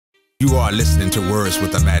You are listening to Words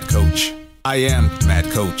with a Mad Coach. I am Mad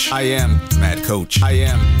Coach. I am Mad Coach. I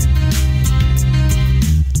am.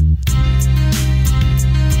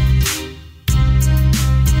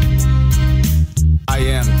 I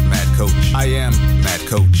am Mad Coach. I am Mad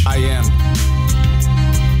Coach. I am.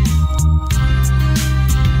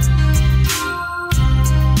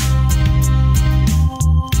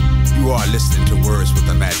 You are listening to Words with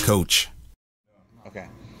a Mad Coach. Okay.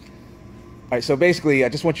 All right, so basically, I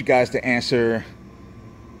just want you guys to answer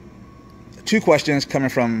two questions coming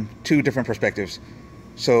from two different perspectives.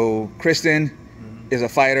 So, Kristen is a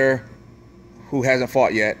fighter who hasn't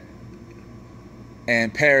fought yet,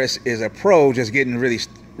 and Paris is a pro just getting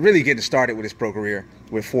really getting started with his pro career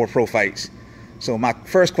with 4 pro fights. So, my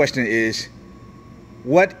first question is,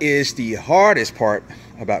 what is the hardest part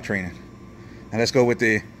about training? And let's go with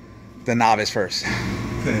the novice first.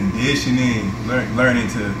 Conditioning, learning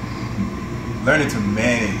to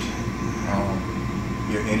manage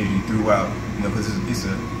your energy throughout, because it's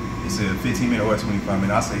a 15-minute or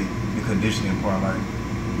 25-minute. I say the conditioning part, like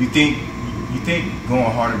you think going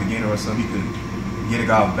hard at the beginning or something, you could get a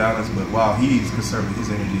guy off balance, but while he's conserving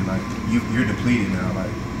his energy, like you're depleted now.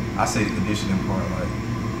 Like I say the conditioning part, like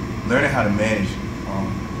learning how to manage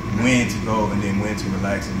when to go and then when to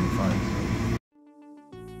relax in the fight.